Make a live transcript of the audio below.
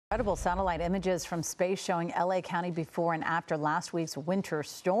Incredible satellite images from space showing LA County before and after last week's winter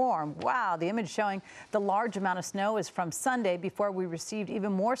storm. Wow, the image showing the large amount of snow is from Sunday before we received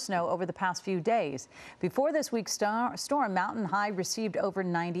even more snow over the past few days. Before this week's storm, Mountain High received over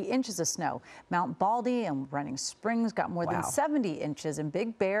 90 inches of snow. Mount Baldy and Running Springs got more than 70 inches, and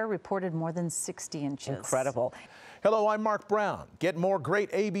Big Bear reported more than 60 inches. Incredible. Hello, I'm Mark Brown. Get more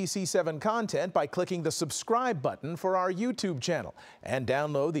great ABC7 content by clicking the subscribe button for our YouTube channel and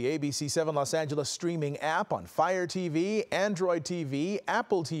download the ABC7 Los Angeles streaming app on Fire TV, Android TV,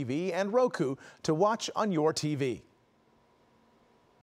 Apple TV, and Roku to watch on your TV.